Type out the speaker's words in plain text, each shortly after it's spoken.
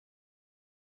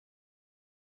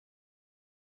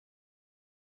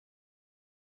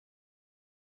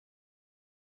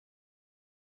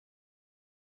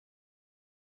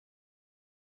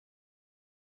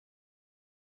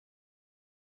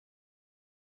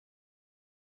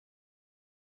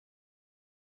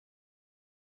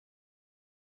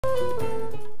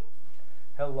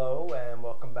Hello and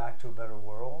welcome back to A Better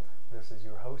World. This is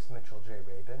your host, Mitchell J.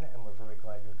 Rabin, and we're very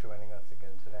glad you're joining us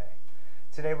again today.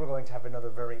 Today we're going to have another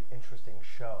very interesting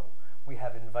show. We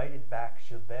have invited back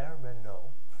Gilbert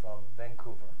Renaud from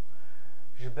Vancouver.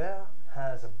 Gilbert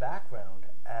has a background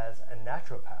as a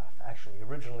naturopath, actually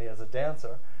originally as a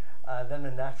dancer, then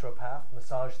a naturopath,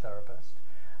 massage therapist.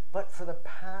 But for the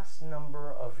past number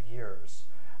of years,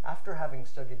 after having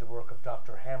studied the work of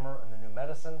Dr. Hammer and the new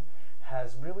medicine,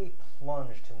 has really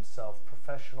plunged himself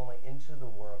professionally into the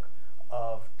work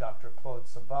of Dr. Claude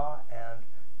Sabbah and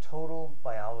total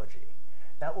biology.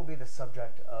 That will be the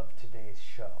subject of today's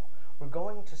show. We're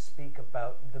going to speak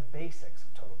about the basics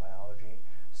of total biology,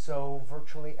 so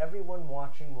virtually everyone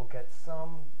watching will get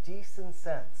some decent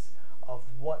sense of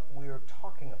what we're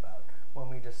talking about when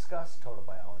we discuss total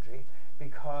biology,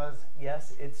 because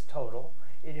yes, it's total,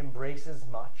 it embraces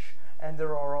much, and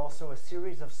there are also a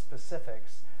series of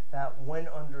specifics that, when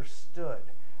understood,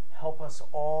 help us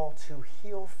all to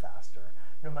heal faster,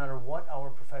 no matter what our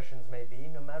professions may be,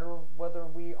 no matter whether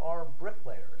we are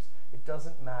bricklayers. It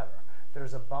doesn't matter.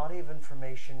 There's a body of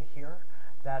information here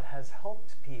that has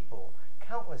helped people,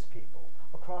 countless people,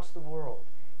 across the world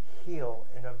heal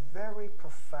in a very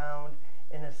profound,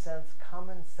 in a sense,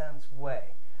 common sense way.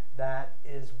 That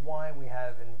is why we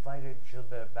have invited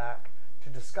Gilbert back to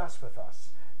discuss with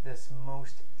us this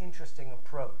most interesting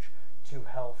approach to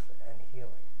health and healing.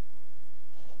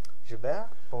 Gilbert,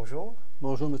 bonjour.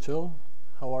 Bonjour, Mitchell.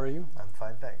 How are you? I'm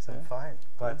fine, thanks. I'm fine.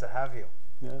 Glad to have you.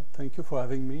 Yeah, thank you for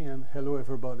having me, and hello,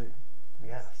 everybody.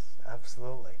 Yes,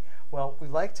 absolutely. Well, we'd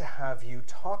like to have you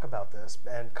talk about this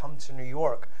and come to New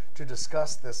York to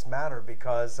discuss this matter,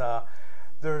 because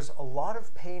there's a lot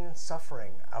of pain and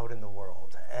suffering out in the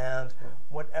world, and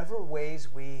whatever ways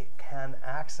we can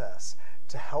access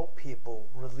to help people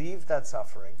relieve that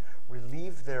suffering,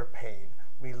 relieve their pain,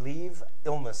 relieve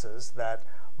illnesses that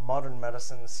modern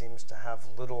medicine seems to have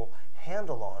little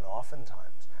handle on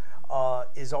oftentimes,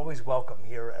 is always welcome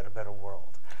here at A Better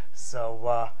World.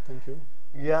 So thank you.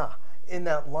 Yeah, in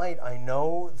that light, I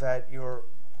know that your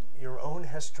own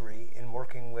history in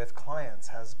working with clients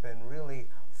has been really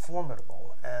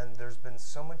formidable, and there's been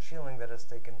so much healing that has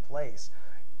taken place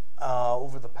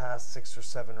over the past 6 or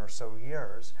 7 or so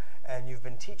years, and you've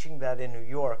been teaching that in New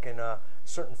York in a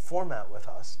certain format with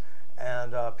us,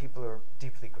 and people are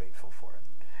deeply grateful for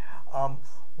it.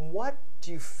 What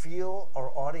do you feel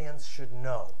our audience should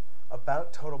know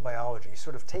about total biology,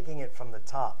 sort of taking it from the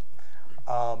top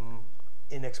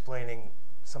in explaining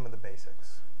some of the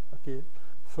basics? Okay,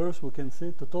 first we can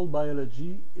say total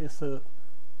biology is a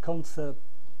concept,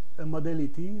 a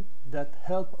modality that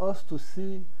helps us to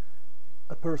see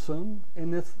a person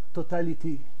in its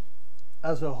totality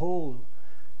as a whole.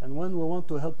 And when we want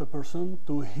to help a person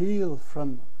to heal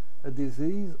from a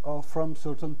disease or from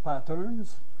certain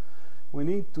patterns, we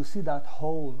need to see that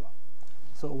whole.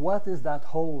 So what is that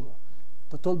whole?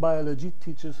 Total biology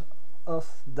teaches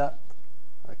us that.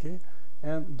 Okay?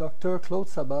 And Dr. Claude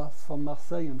Sabbah from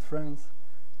Marseille in France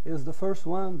is the first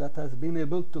one that has been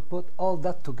able to put all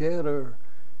that together.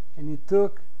 And it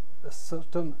took a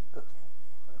certain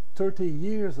 30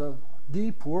 years of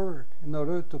deep work in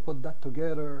order to put that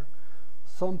together.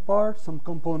 Some parts, some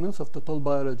components of total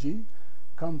biology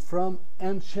come from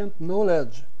ancient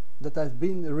knowledge that has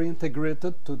been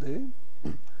reintegrated today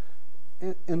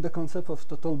in the concept of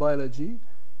total biology.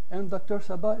 And Dr.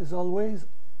 Sabbah is always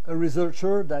a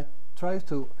researcher that tries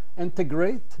to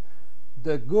integrate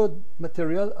the good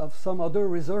material of some other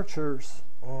researchers.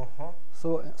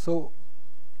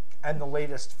 And the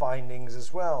latest findings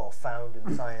as well, found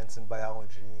in science and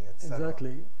biology, etc.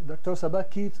 Exactly. Dr. Sabbah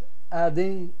keeps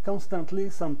adding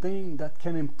constantly something that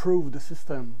can improve the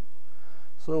system.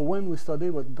 So when we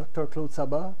study with Dr. Claude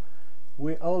Sabbah,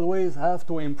 we always have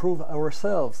to improve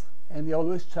ourselves, and he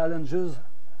always challenges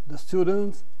the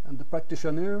students and the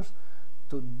practitioners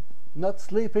to not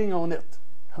sleeping on it,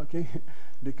 okay?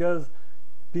 Because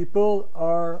people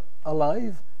are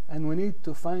alive, and we need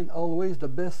to find always the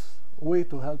best way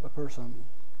to help a person.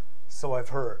 So I've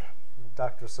heard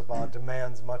Dr. Sabbah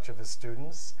demands much of his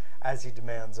students as he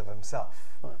demands of himself.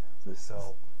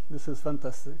 This is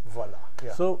fantastic. Voila.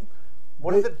 Yeah. So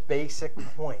what are the basic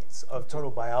points of total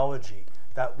biology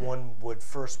that one would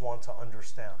first want to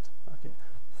understand? Okay.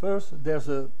 First, there's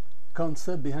a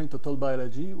concept behind total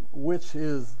biology, which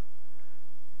is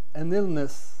an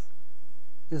illness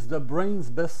is the brain's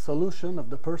best solution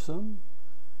of the person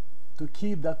to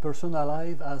keep that person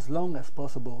alive as long as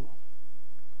possible.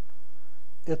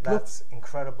 That's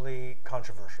incredibly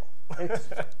controversial.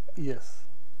 Yes,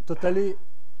 totally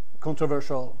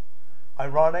controversial.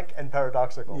 Ironic and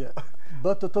paradoxical. Yeah.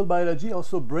 But total biology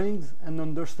also brings an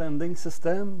understanding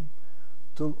system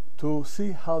to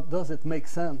see how does it make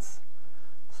sense.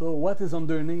 So what is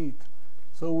underneath?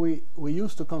 So we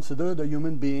used to consider the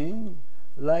human being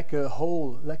like a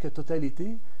whole, like a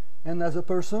totality. And as a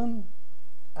person,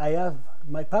 I have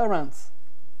my parents,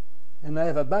 and I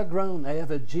have a background, I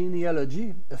have a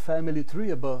genealogy, a family tree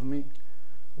above me.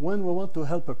 When we want to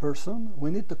help a person, we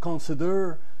need to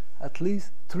consider at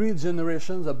least 3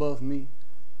 generations above me.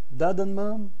 Dad and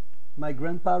mom, my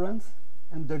grandparents,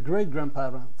 and the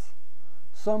great-grandparents.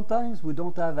 Sometimes we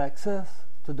don't have access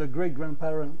to the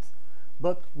great-grandparents,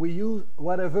 but we use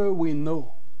whatever we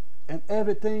know. And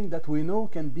everything that we know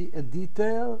can be a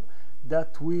detail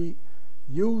that we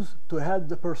use to help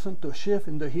the person to shift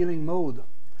in the healing mode.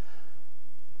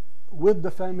 With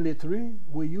the family tree,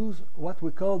 we use what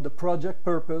we call the project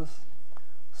purpose.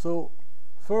 So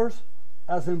first,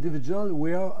 as individual,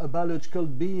 we are a biological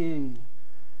being,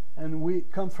 and we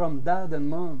come from dad and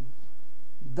mom.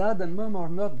 Dad and mom are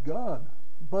not God,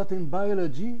 but in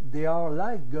biology, they are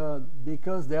like God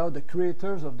because they are the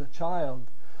creators of the child.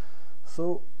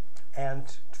 So, and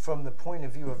from the point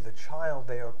of view of the child,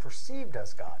 they are perceived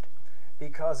as God,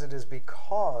 because it is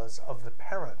because of the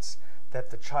parents that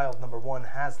the child, number one,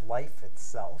 has life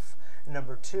itself, and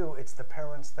number two, it's the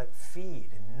parents that feed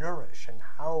and nourish and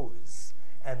house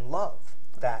and love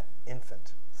that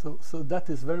infant. So that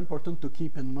is very important to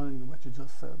keep in mind what you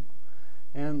just said,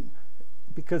 and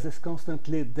because it's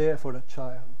constantly there for the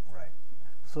child. Right.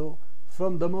 So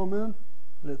from the moment,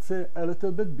 let's say a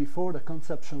little bit before the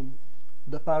conception,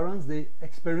 the parents, they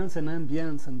experience an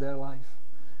ambience in their life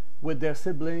with their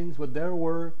siblings, with their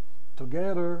work,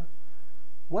 together.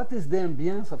 What is the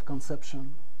ambience of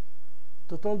conception?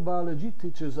 Total biology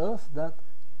teaches us that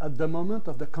at the moment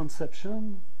of the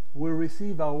conception, we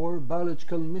receive our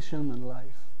biological mission in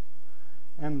life.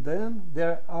 And then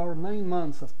there are 9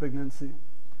 months of pregnancy.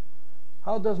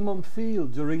 How does mom feel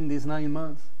during these 9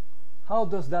 months? How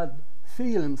does dad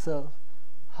feel himself?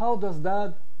 How does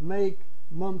dad make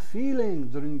mom feeling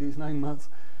during these 9 months?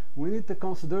 We need to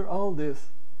consider all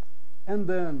this. And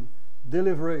then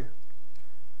delivery.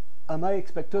 Am I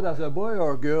expected as a boy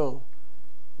or a girl?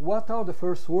 What are the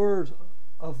first words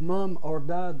of mom or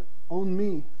dad on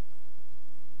me?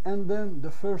 And then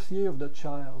the first year of the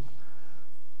child.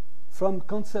 From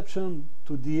conception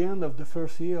to the end of the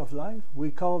first year of life, we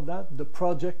call that the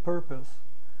project purpose.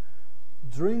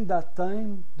 During that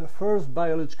time, the first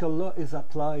biological law is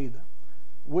applied,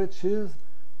 which is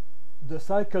the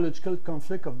psychological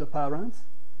conflict of the parents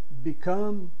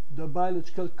become the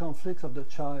biological conflicts of the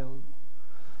child.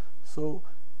 So,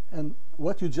 and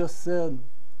what you just said,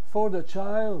 for the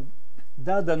child,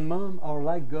 dad and mom are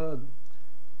like God.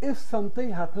 If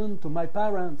something happened to my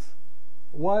parents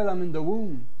while I'm in the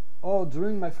womb or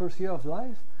during my first year of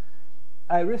life,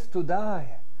 I risk to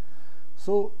die.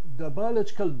 So the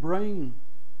biological brain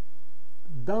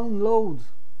downloads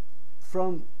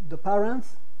from the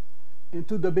parents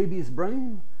into the baby's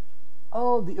brain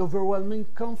all the overwhelming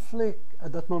conflict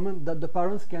at that moment that the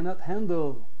parents cannot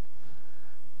handle.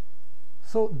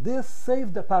 So this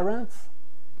saves the parents'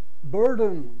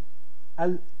 burden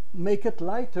and make it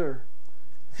lighter.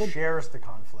 So shares the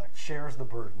conflict, shares the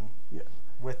burden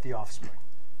with the offspring.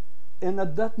 And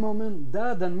at that moment,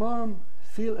 dad and mom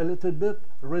feel a little bit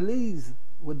released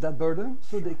with that burden,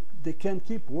 so they can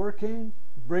keep working,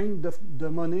 bring the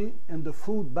money and the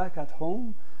food back at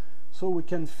home, so we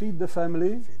can feed the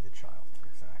family. Feed the child,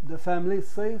 exactly. The family is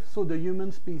safe, so the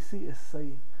human species is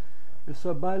safe. It's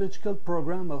a biological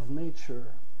program of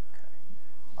nature. Okay.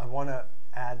 I want to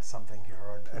add something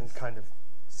here and kind of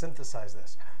synthesize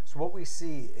this. So what we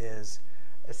see is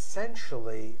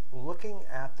essentially looking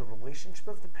at the relationship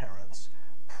of the parents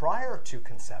prior to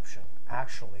conception,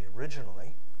 actually,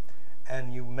 originally,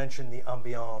 and you mentioned the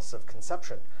ambiance of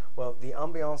conception. Well, the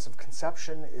ambiance of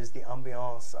conception is the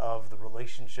ambiance of the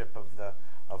relationship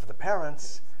of the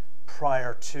parents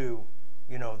prior to,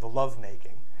 you know, the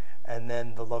lovemaking, and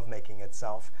then the lovemaking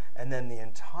itself, and then the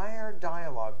entire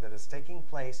dialogue that is taking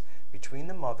place between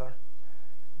the mother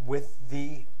with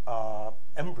the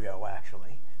embryo,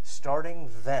 actually, starting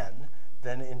then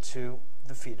into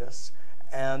the fetus,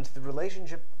 and the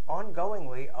relationship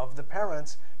ongoingly of the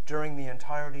parents during the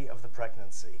entirety of the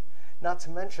pregnancy. Not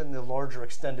to mention the larger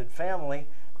extended family.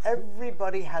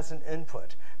 Everybody has an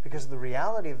input, because the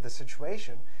reality of the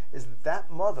situation is that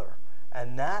that mother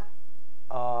and that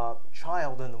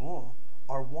child in the womb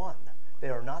are one. They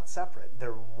are not separate.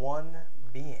 They're one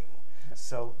being.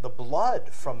 So the blood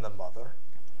from the mother,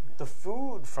 the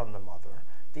food from the mother,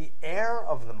 the air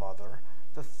of the mother,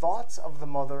 the thoughts of the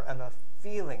mother, and the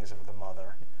feelings of the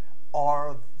mother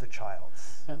are the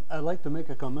child's. And I'd like to make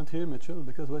a comment here, Mitchell,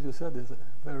 because what you said is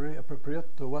very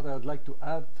appropriate to what I'd like to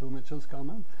add to Mitchell's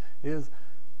comment, is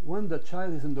when the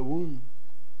child is in the womb,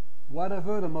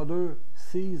 whatever the mother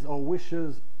sees or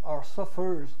wishes or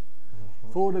suffers,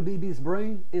 for the baby's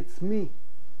brain, it's me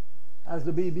as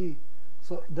the baby.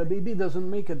 So the baby doesn't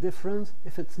make a difference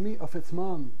if it's me or if it's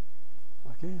mom.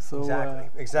 Okay, so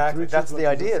exactly. That's the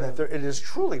idea, that it is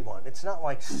truly one. It's not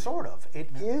like sort of. It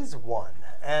is one,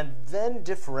 and then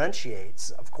differentiates,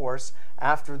 of course,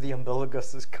 after the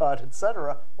umbilicus is cut,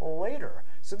 etc., later.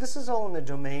 So this is all in the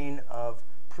domain of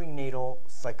prenatal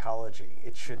psychology,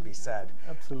 it should be said.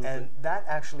 Absolutely. And that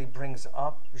actually brings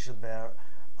up, Gilbert,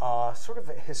 sort of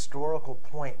a historical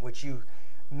point, which you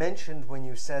mentioned when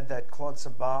you said that Claude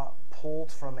Sabbah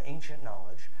pulled from ancient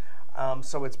knowledge.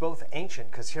 So it's both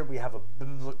ancient, because here we have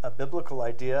a biblical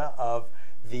idea of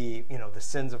the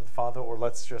sins of the father, or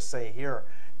let's just say here,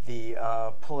 the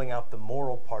pulling out the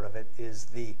moral part of it is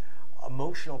the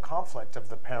emotional conflict of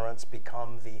the parents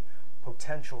become the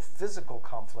potential physical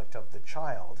conflict of the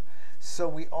child. So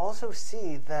we also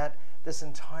see that this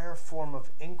entire form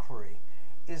of inquiry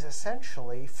is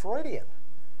essentially Freudian.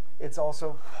 It's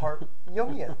also part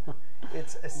Jungian.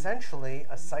 It's essentially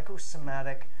a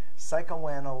psychosomatic,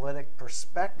 psychoanalytic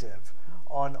perspective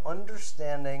on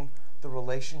understanding the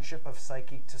relationship of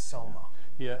psyche to soma.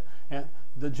 Yeah, and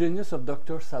the genius of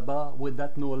Dr. Sabbah with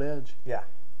that knowledge,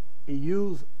 he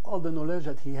used all the knowledge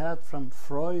that he had from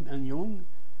Freud and Jung,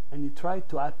 and he tried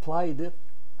to apply it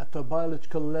at a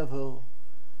biological level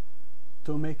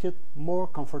to make it more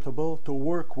comfortable to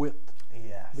work with.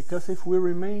 Yes. Because if we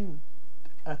remain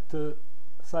at the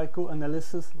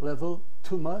psychoanalysis level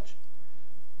too much,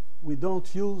 we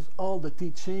don't use all the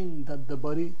teaching that the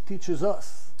body teaches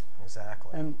us.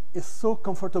 Exactly. And it's so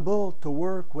comfortable to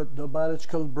work with the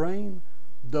biological brain,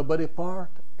 the body part,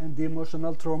 and the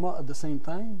emotional trauma at the same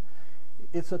time.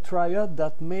 It's a triad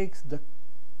that makes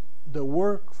the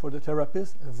work for the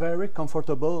therapist very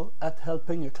comfortable at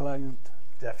helping a client.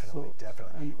 Definitely,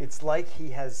 definitely. It's like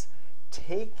he has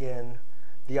taken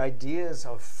the ideas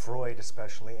of Freud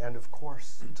especially, and of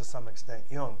course to some extent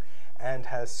Jung, and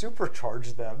has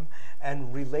supercharged them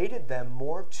and related them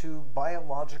more to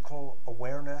biological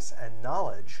awareness and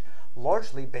knowledge,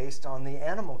 largely based on the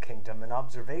animal kingdom and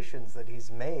observations that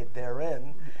he's made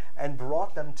therein, and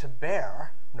brought them to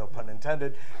bear, no pun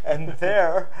intended, and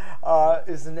there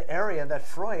is an area that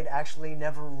Freud actually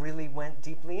never really went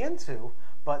deeply into,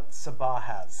 but Sabbah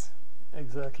has.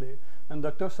 Exactly. And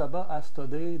Dr. Sabbah has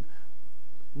studied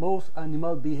most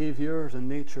animal behaviors in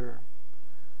nature.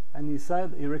 And he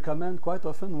said he recommends quite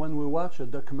often when we watch a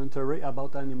documentary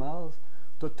about animals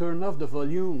to turn off the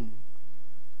volume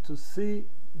to see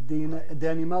the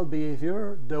animal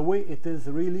behavior the way it is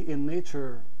really in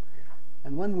nature.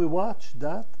 And when we watch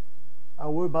that,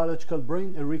 our biological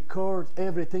brain records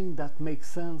everything that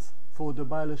makes sense for the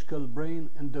biological brain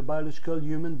and the biological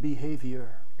human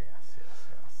behavior. Yes, yes,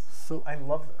 yes. So I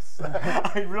love this.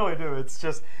 I really do.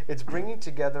 It's bringing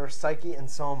together psyche and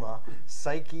soma,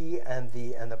 psyche and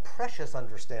the precious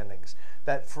understandings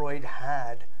that Freud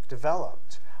had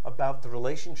developed about the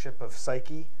relationship of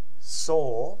psyche,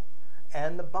 soul,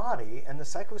 and the body. And the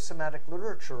psychosomatic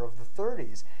literature of the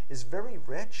 30s is very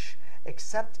rich,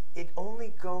 except it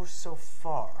only goes so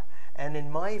far. And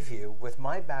in my view, with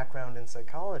my background in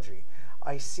psychology,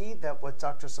 I see that what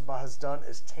Dr. Sabbah has done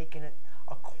is taken it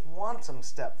a quantum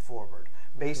step forward,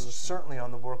 based certainly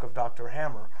on the work of Dr.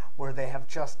 Hammer, where they have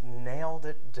just nailed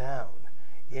it down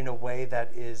in a way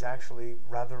that is actually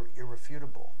rather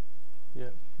irrefutable.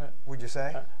 Yeah. Would you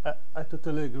say? I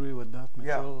totally agree with that,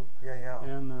 Mitchell. Yeah.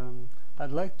 And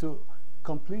I'd like to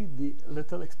complete the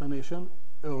little explanation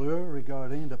earlier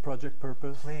regarding the project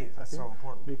purpose. Please, that's so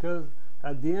important. Because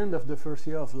at the end of the first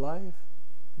year of life,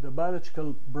 the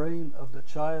biological brain of the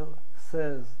child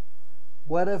says,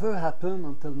 whatever happened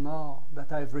until now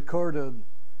that I've recorded,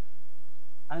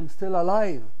 I'm still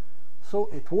alive. So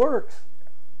it works.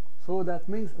 So that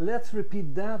means let's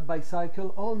repeat that by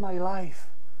cycle all my life.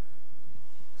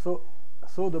 So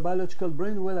the biological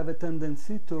brain will have a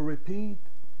tendency to repeat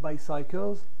by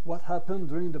cycles what happened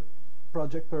during the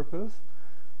project purpose.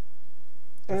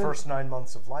 The first 9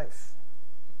 months of life.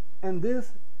 And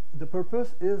the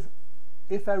purpose is,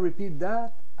 if I repeat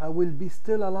that, I will be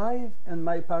still alive and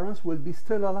my parents will be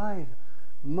still alive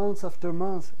months after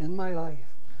months in my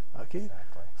life. Okay?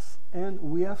 Exactly. And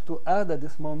we have to add at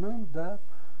this moment that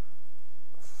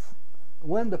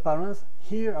when the parents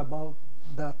hear about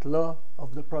that law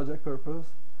of the project purpose,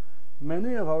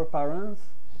 many of our parents,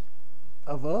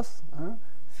 of us,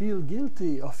 feel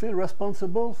guilty or feel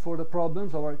responsible for the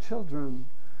problems of our children.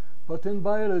 But in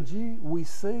biology, we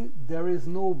say there is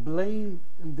no blame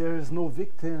and there is no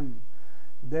victim.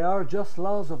 They are just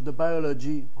laws of the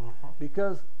biology,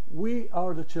 because we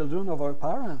are the children of our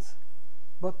parents,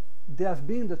 but they have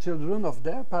been the children of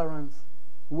their parents,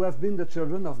 who have been the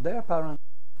children of their parents.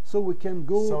 So we can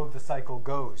go... So the cycle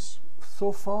goes.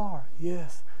 So far,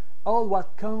 yes. All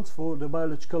what counts for the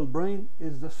biological brain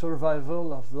is the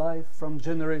survival of life from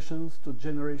generations to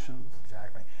generations.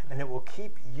 Exactly. And it will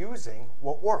keep using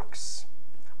what works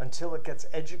until it gets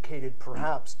educated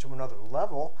perhaps to another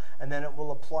level, and then it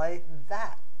will apply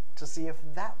that to see if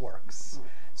that works.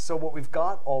 So what we've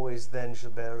got always then,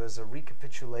 Gilbert, is a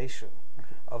recapitulation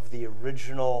of the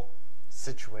original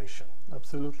situation.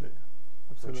 Absolutely.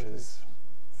 Absolutely. Which is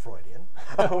Freudian,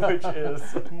 which is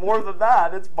more than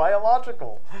that, it's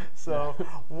biological. So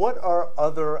what are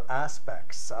other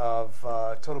aspects of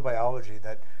total biology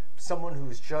that someone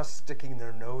who's just sticking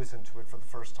their nose into it for the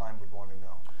first time would want to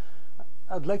know?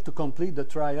 I'd like to complete the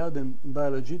triad in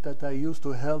biology that I use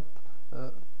to help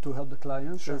the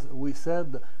clients. Sure. As we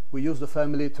said, we use the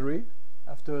family tree.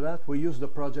 After that, we use the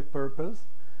project purpose.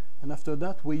 And after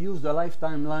that, we use the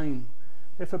lifetime line.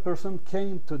 If a person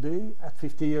came today at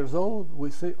 50 years old, we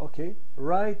say, okay,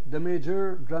 write the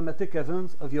major dramatic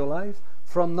events of your life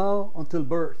from now until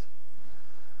birth.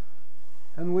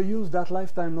 And we use that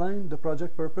lifetime line, the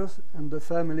project purpose, and the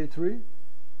family tree.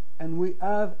 And we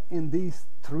have in these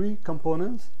three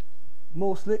components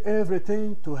mostly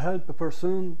everything to help a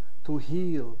person to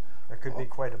heal. There could be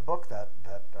quite a book that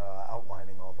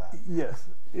outlining all that. Yes,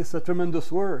 it's a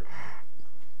tremendous work.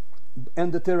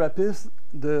 And the therapist,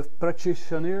 the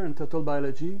practitioner in total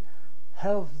biology,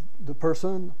 helps the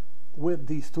person with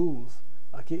these tools,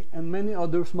 okay, and many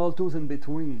other small tools in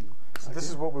between. So this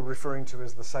is what we're referring to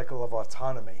as the cycle of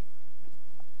autonomy.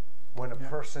 When a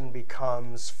person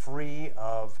becomes free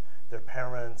of their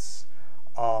parents'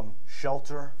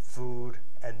 shelter, food,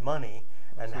 and money,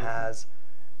 and has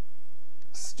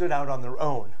stood out on their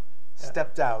own,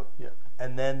 stepped out,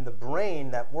 and then the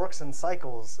brain that works in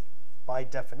cycles, by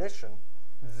definition,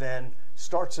 then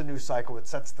starts a new cycle. It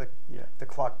sets the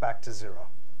clock back to zero.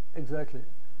 Exactly.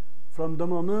 From the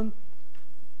moment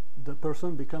the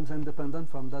person becomes independent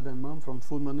from dad and mom, from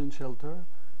food, money, and shelter,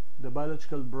 the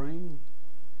biological brain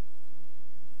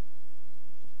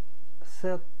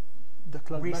set the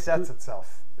clock resets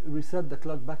itself. Reset the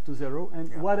clock back to zero,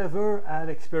 and whatever I've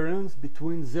experienced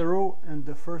between zero and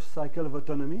the first cycle of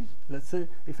autonomy, let's say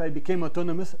if I became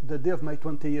autonomous the day of my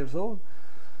 20 years old,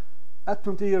 at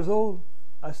 20 years old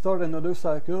I start another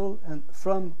cycle, and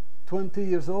from 20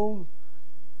 years old,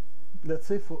 let's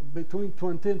say for between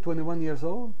 20 and 21 years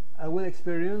old, I will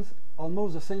experience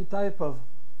almost the same type of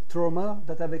trauma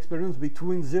that I've experienced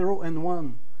between 0 and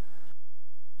 1.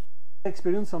 I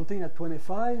experience something at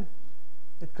 25,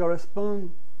 it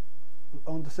corresponds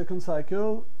on the second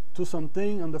cycle to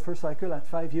something on the first cycle at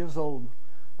 5 years old.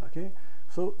 Okay,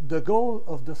 so the goal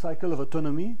of the cycle of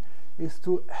autonomy is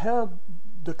to help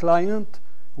the client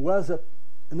who has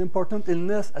an important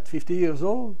illness at 50 years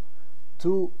old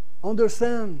to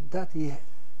understand that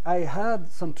I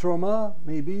had some trauma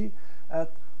maybe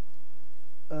at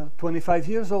 25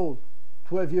 years old,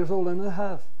 12 years old and a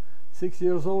half, 6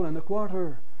 years old and a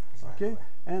quarter. Exactly. Okay,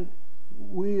 and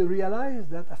we realize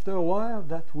that after a while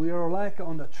that we are like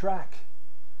on a track,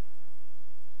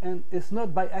 and it's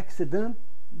not by accident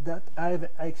that I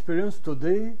experienced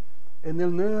today an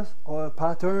illness or a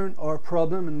pattern or a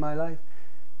problem in my life.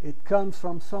 It comes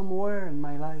from somewhere in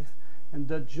my life, and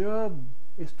the job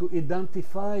is to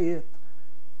identify it.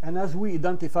 And as we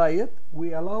identify it,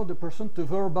 we allow the person to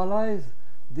verbalize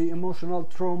the emotional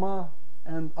trauma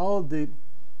and all the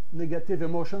negative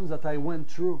emotions that I went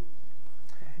through.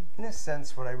 In a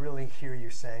sense, what I really hear you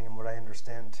saying, and what I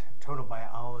understand total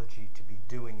biology to be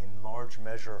doing in large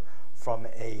measure from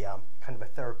a kind of a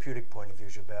therapeutic point of view,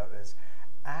 Gilbert, is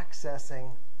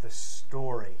accessing the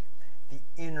story, the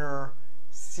inner,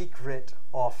 secret,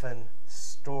 often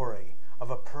story of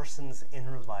a person's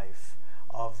inner life,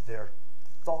 of their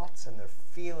thoughts and their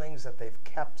feelings that they've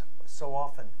kept so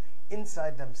often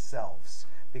inside themselves.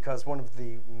 Because one of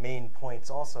the main points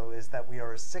also is that we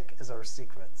are as sick as our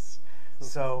secrets.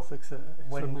 So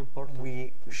when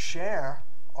we share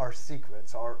our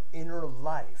secrets, our inner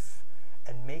life,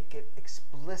 and make it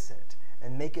explicit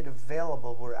and make it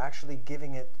available, we're actually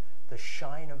giving it the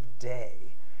shine of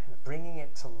day, bringing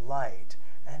it to light,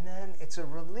 and then it's a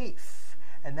relief.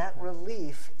 And that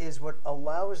relief is what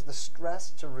allows the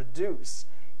stress to reduce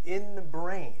in the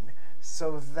brain,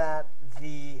 so that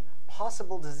the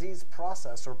possible disease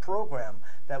process or program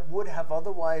that would have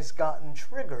otherwise gotten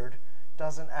triggered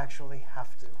doesn't actually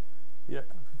have to. Yeah,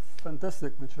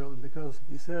 fantastic, Mitchell, because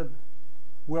he said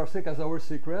we are sick as our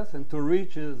secrets, and to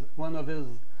reach is one of his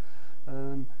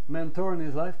mentor in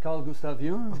his life, Carl Gustav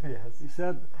Jung. Yes. He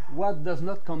said, what does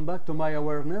not come back to my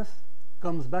awareness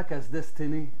comes back as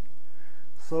destiny.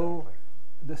 So Exactly.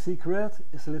 the secret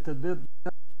is a little bit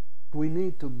that we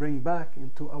need to bring back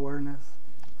into awareness.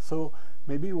 So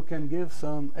maybe we can give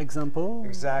some example.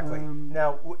 Exactly.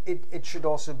 Now, it should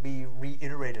also be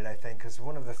reiterated, I think, because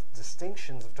one of the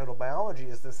distinctions of total biology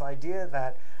is this idea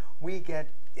that we get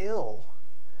ill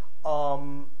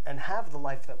and have the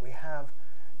life that we have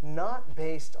not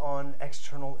based on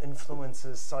external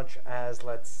influences such as,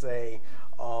 let's say,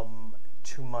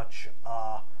 too much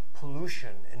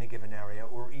pollution in a given area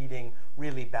or eating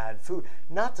really bad food.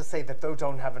 Not to say that those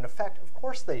don't have an effect. Of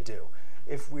course they do.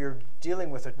 If we're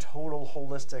dealing with a total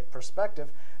holistic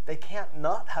perspective, they can't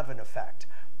not have an effect.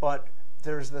 But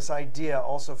there's this idea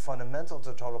also fundamental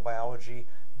to total biology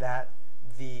that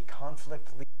the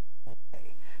conflict leads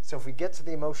away. So if we get to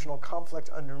the emotional conflict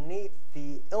underneath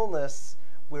the illness,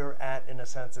 we're at, in a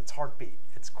sense, its heartbeat,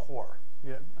 its core.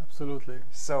 Yeah, absolutely.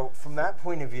 So from that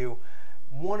point of view,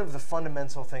 one of the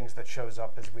fundamental things that shows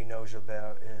up, as we know,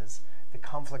 Gilbert, is the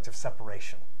conflict of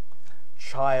separation.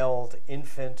 Child,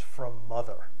 infant from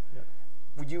mother. Yeah.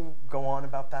 Would you go on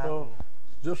about that? So,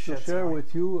 just to share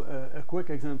with you a quick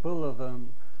example of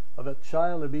a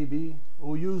child, a baby,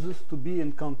 who uses to be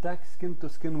in contact, skin to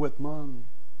skin with mom.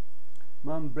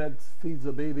 Mom breastfeeds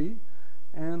the baby,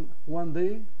 and one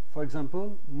day, for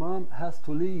example, mom has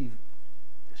to leave.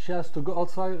 She has to go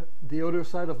outside the other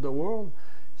side of the world.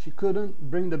 She couldn't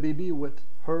bring the baby with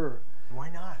her. Why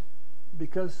not?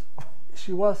 Because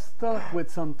she was stuck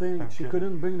with something. She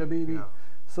couldn't bring the baby. No.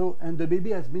 So, and the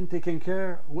baby has been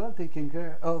well taken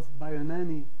care of by a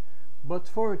nanny. But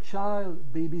for a child,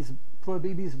 for a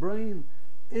baby's brain,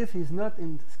 if he's not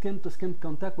in skin-to-skin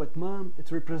contact with mom,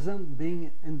 it represents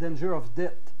being in danger of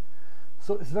death.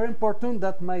 So it's very important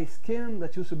that my skin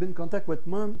that used to be in contact with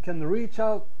mom can reach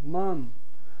out mom.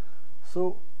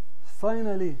 So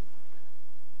finally,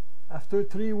 after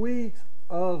 3 weeks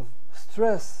of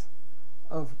stress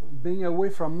of being away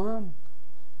from mom,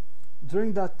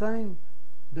 during that time,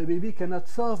 the baby cannot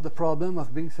solve the problem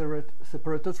of being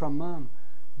separated from mom.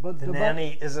 But the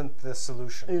nanny isn't the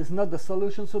solution. Is not the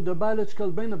solution. So the biological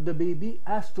brain of the baby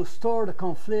has to store the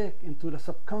conflict into the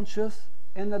subconscious,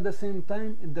 and at the same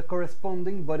time in the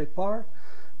corresponding body part,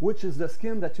 which is the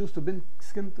skin that used to be in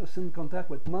skin-to-skin contact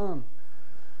with mom.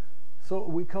 So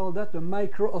we call that the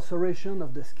micro-ulceration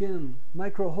of the skin.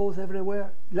 Micro holes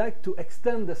everywhere, like to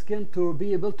extend the skin to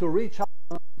be able to reach out.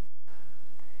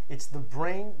 It's the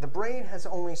brain. The brain has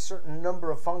only a certain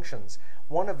number of functions.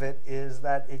 One of it is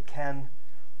that it can,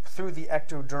 through the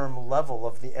ectoderm level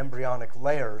of the embryonic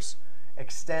layers,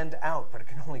 extend out, but it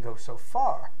can only go so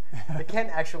far. It can't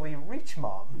actually reach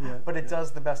mom, but it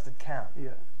does the best it can.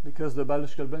 Yeah, because the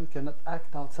biological brain cannot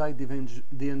act outside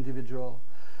the individual.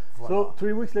 Wow. So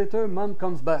 3 weeks later, mom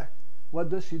comes back. What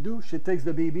does she do? She takes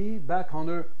the baby back on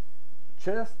her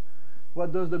chest.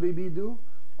 What does the baby do?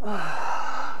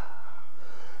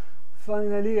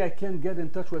 Finally, I can get in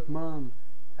touch with mom.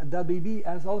 And that baby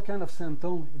has all kinds of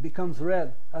symptoms. It becomes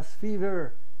red, has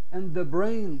fever, and the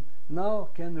brain now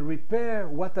can repair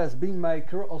what has been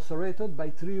micro-ulcerated by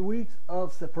 3 weeks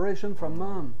of separation from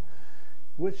mom,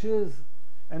 which is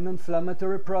an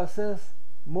inflammatory process.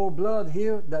 More blood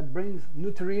here that brings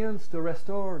nutrients to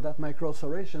restore that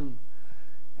micro-ulceration.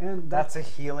 And that's a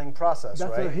healing process, right?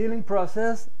 That's a healing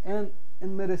process, and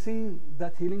in medicine,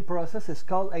 that healing process is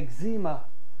called eczema.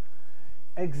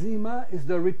 Eczema is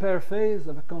the repair phase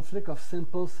of a conflict of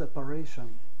simple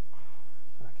separation.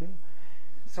 Okay?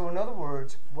 So in other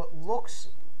words, what looks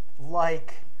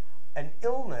like an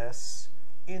illness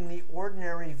in the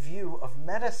ordinary view of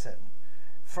medicine,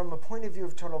 from a point of view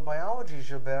of total biology,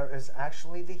 Gilbert, is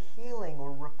actually the healing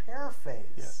or repair phase.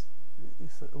 Yeah.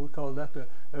 We call that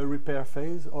a repair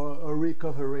phase or a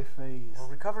recovery phase. Or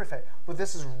recovery phase. But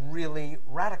this is really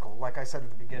radical. Like I said at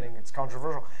the beginning, it's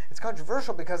controversial. It's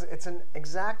controversial because it's an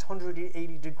exact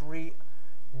 180-degree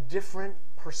different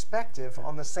perspective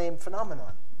on the same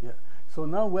phenomenon. Yeah. So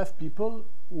now we have people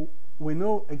who, we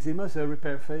know eczema is a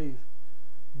repair phase,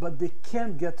 but they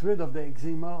can't get rid of the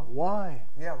eczema. Why?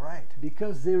 Yeah, right.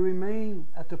 Because they remain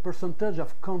at a percentage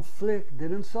of conflict. They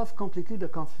didn't solve completely the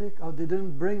conflict, or they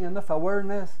didn't bring enough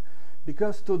awareness.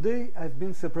 Because today I've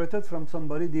been separated from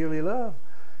somebody dearly loved,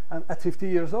 and at 50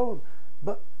 years old.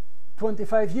 But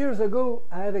 25 years ago,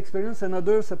 I had experienced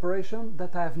another separation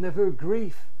that I have never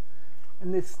grieved,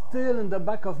 and it's still in the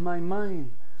back of my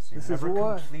mind. So you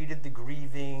never completed the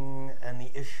grieving and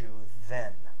the issue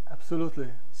then. Absolutely.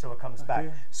 So it comes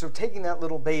back. So taking that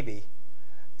little baby,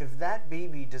 if that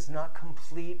baby does not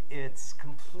complete its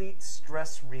complete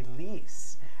stress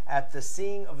release at the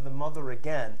seeing of the mother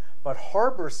again, but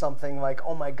harbors something like,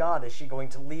 oh my God, is she going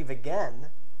to leave again?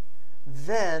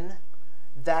 Then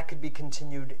that could be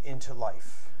continued into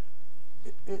life.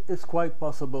 It's quite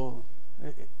possible.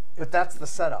 But that's the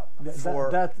setup.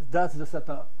 That's the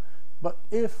setup. But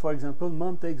if, for example,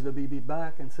 mom takes the baby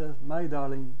back and says, my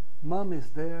darling, mom is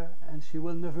there and she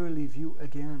will never leave you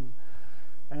again.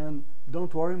 And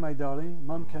don't worry, my darling,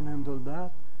 mom can handle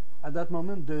that. At that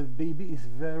moment, the baby is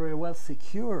very well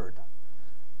secured.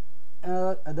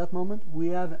 At that moment, we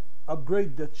have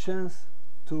upgraded the chance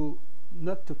to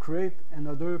not to create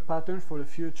another pattern for the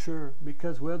future,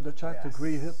 because we have the child to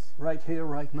grieve it right here,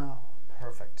 right now.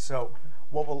 Perfect. So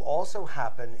what will also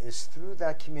happen is through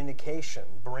that communication,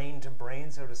 brain to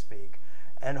brain, so to speak,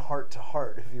 and heart to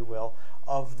heart, if you will,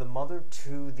 of the mother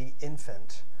to the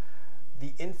infant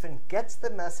gets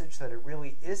the message that it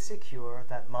really is secure,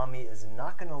 that mommy is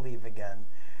not going to leave again.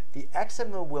 The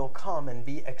eczema will come and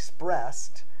be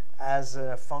expressed as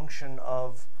a function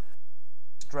of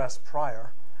stress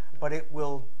prior, but it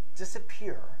will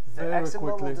disappear. The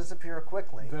eczema will disappear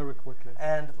quickly. Very quickly.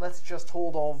 And let's just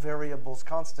hold all variables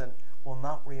constant, will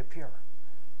not reappear.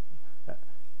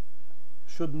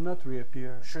 Should not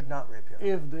reappear. Should not reappear.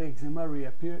 If the eczema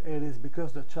reappear, it is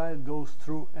because the child goes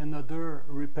through another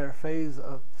repair phase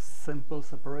of simple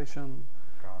separation.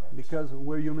 Got it. Because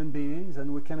we're human beings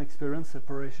and we can experience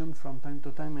separation from time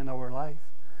to time in our life.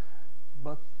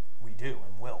 But we do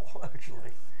and will, actually.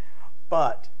 Yes.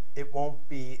 But it won't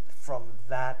be from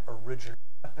that original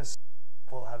episode.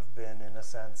 Will have been, in a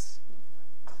sense,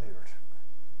 cleared.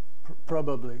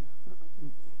 Probably.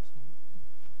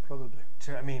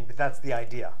 I mean, but that's the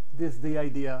idea. This is the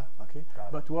idea, okay?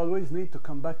 But we always need to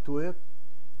come back to it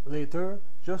later,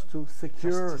 just to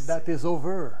secure that is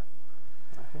over.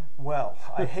 Okay? Well,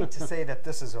 I hate to say that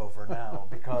this is over now,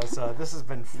 because this has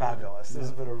been fabulous. This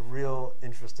has been a real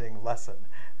interesting lesson,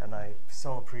 and I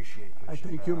so appreciate you. I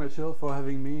thank you, Michel, for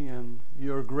having me, and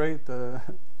you're a great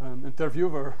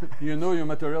interviewer. You know your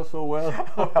material so well.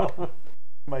 Well,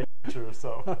 my teacher,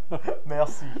 so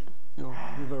merci. You're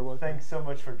very welcome. Thanks so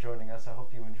much for joining us. I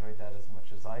hope you enjoyed that as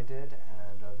much as I did.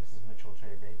 And this is Mitchell J.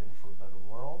 Rabin for A Better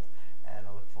World. And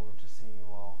I look forward to seeing you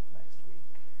all